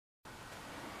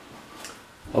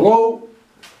Hello,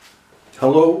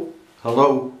 hello,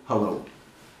 hello, hello.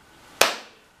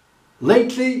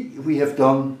 Lately we have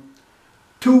done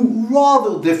two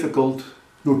rather difficult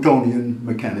Newtonian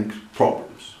mechanics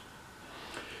problems.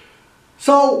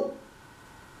 So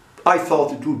I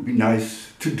thought it would be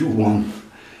nice to do one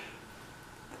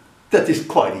that is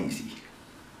quite easy.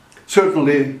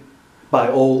 Certainly, by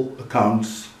all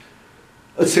accounts,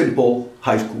 a simple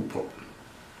high school problem.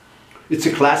 It's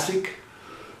a classic,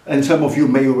 and some of you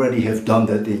may already have done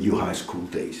that in your high school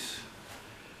days.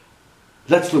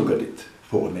 Let's look at it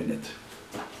for a minute.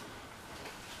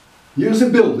 Here's a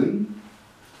building,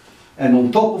 and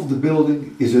on top of the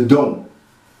building is a dome.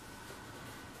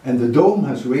 And the dome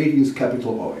has radius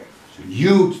capital R. It's a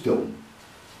huge dome.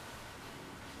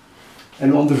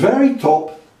 And on the very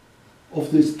top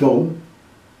of this dome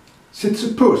sits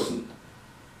a person,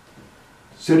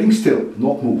 sitting still,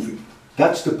 not moving.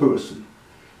 That's the person,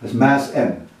 has mass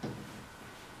m.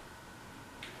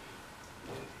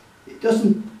 It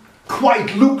doesn't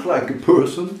quite look like a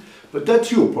person, but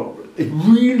that's your problem. It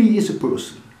really is a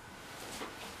person.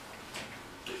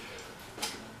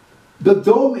 The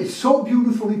dome is so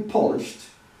beautifully polished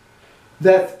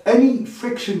that any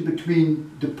friction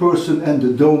between the person and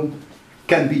the dome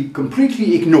can be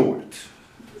completely ignored.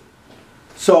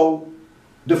 So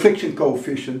the friction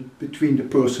coefficient between the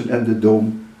person and the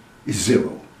dome is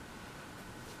 0.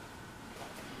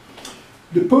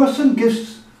 The person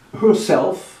gives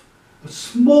herself a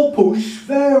small push,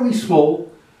 very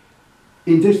small,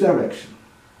 in this direction.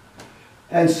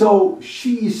 And so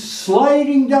she is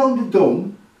sliding down the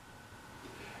dome,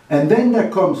 and then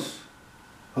there comes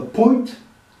a point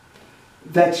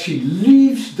that she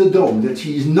leaves the dome, that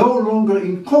she is no longer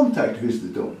in contact with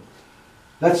the dome.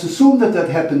 Let's assume that that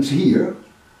happens here.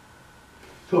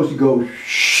 So she goes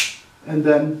shh, and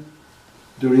then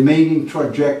the remaining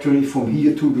trajectory from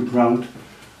here to the ground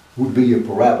would be a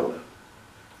parabola.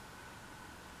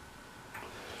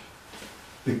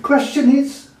 The question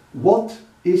is, what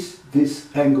is this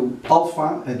angle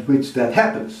alpha at which that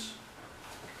happens?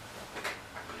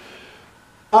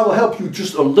 I will help you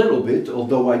just a little bit,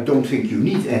 although I don't think you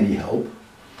need any help.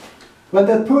 When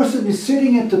that person is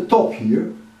sitting at the top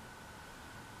here,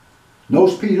 no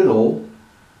speed at all,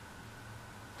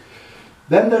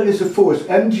 then there is a force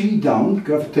mg down,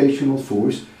 gravitational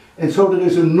force, and so there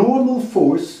is a normal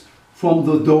force from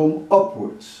the dome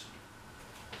upwards.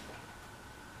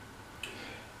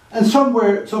 And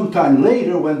sometime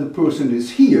later, when the person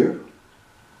is here,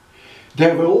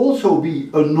 there will also be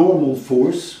a normal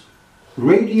force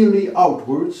radially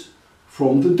outwards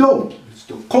from the dome. It's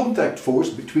the contact force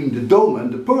between the dome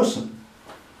and the person.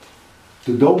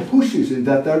 The dome pushes in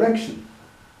that direction.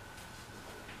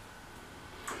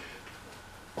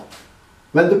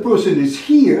 When the person is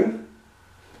here,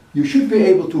 you should be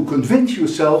able to convince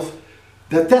yourself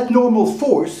that that normal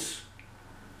force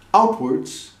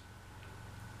outwards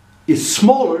is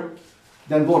smaller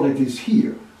than what it is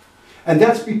here. And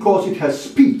that's because it has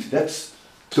speed. That's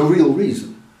the real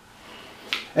reason.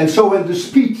 And so when the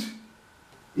speed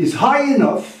is high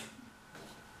enough,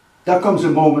 there comes a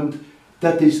moment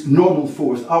that this normal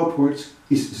force outwards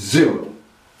is 0.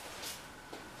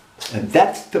 And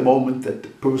that's the moment that the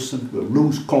person will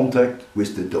lose contact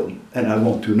with the dome. And I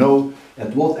want to know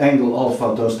at what angle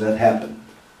alpha does that happen.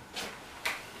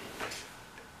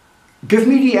 Give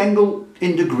me the angle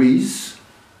in degrees.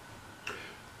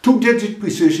 2-digit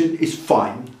precision is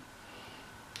fine.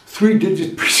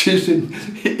 3-digit precision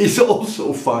is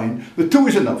also fine, but 2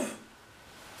 is enough.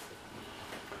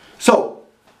 So,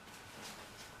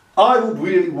 I would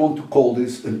really want to call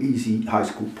this an easy high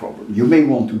school problem. You may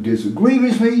want to disagree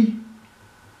with me.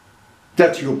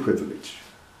 That's your privilege.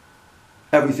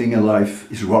 Everything in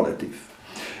life is relative.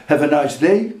 Have a nice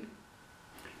day.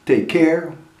 Take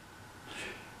care.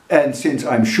 And since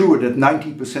I'm sure that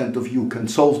 90% of you can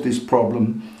solve this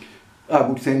problem, I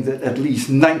would think that at least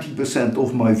 90%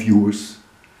 of my viewers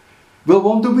will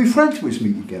want to be friends with me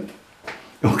again.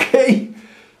 Okay?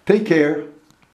 Take care.